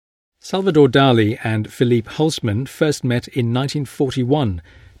Salvador Dali and Philippe Holzman first met in 1941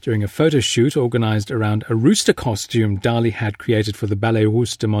 during a photo shoot organised around a rooster costume Dali had created for the Ballet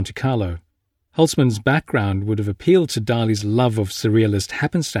Russe de Monte Carlo. Holzman's background would have appealed to Dali's love of surrealist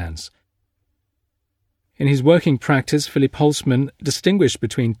happenstance. In his working practice, Philippe Holzman distinguished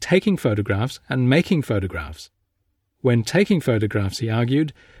between taking photographs and making photographs. When taking photographs, he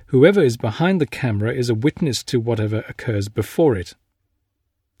argued, whoever is behind the camera is a witness to whatever occurs before it.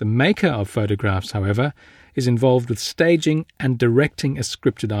 The maker of photographs, however, is involved with staging and directing a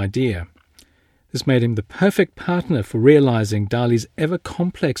scripted idea. This made him the perfect partner for realizing Dali's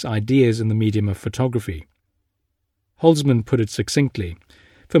ever-complex ideas in the medium of photography. Holzman put it succinctly,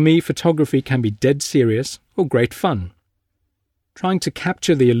 "For me, photography can be dead serious or great fun. Trying to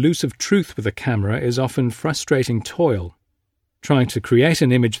capture the elusive truth with a camera is often frustrating toil. Trying to create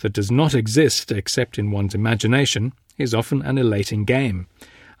an image that does not exist except in one's imagination is often an elating game.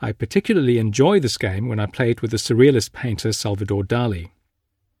 I particularly enjoy this game when I play it with the surrealist painter Salvador Dali."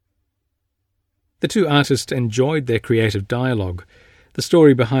 The two artists enjoyed their creative dialogue. The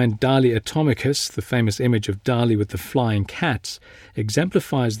story behind Dali Atomicus, the famous image of Dali with the flying cats,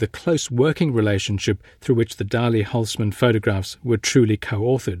 exemplifies the close working relationship through which the Dali-Holzman photographs were truly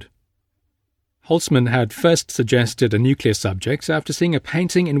co-authored. Holzman had first suggested a nuclear subject after seeing a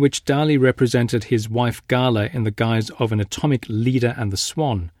painting in which Dali represented his wife Gala in the guise of an atomic leader and the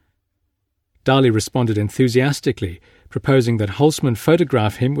swan. Dali responded enthusiastically, proposing that Holzman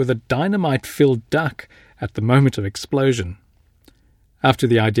photograph him with a dynamite-filled duck at the moment of explosion. After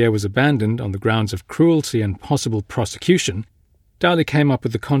the idea was abandoned on the grounds of cruelty and possible prosecution, Dali came up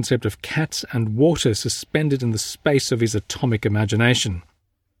with the concept of cats and water suspended in the space of his atomic imagination.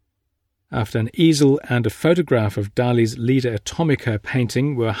 After an easel and a photograph of Dali's Lieder Atomica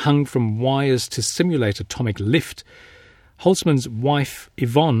painting were hung from wires to simulate atomic lift, Holzman's wife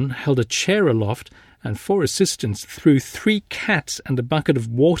Yvonne held a chair aloft and 4 assistants threw 3 cats and a bucket of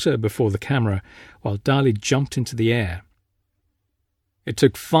water before the camera while Dali jumped into the air. It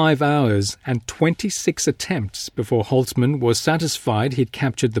took 5 hours and 26 attempts before Holzman was satisfied he'd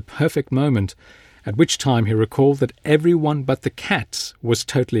captured the perfect moment, at which time he recalled that everyone but the cats was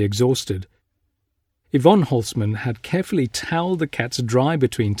totally exhausted. Yvonne Holzman had carefully toweled the cats dry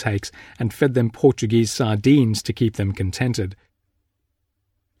between takes and fed them Portuguese sardines to keep them contented.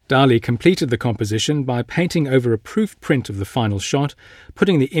 Dali completed the composition by painting over a proof print of the final shot,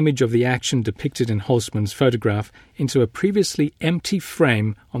 putting the image of the action depicted in Holzman's photograph into a previously empty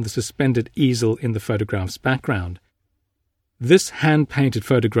frame on the suspended easel in the photograph's background. This hand-painted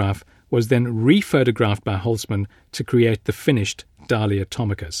photograph was then re-photographed by Holzman to create the finished Dali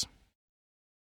Atomicus.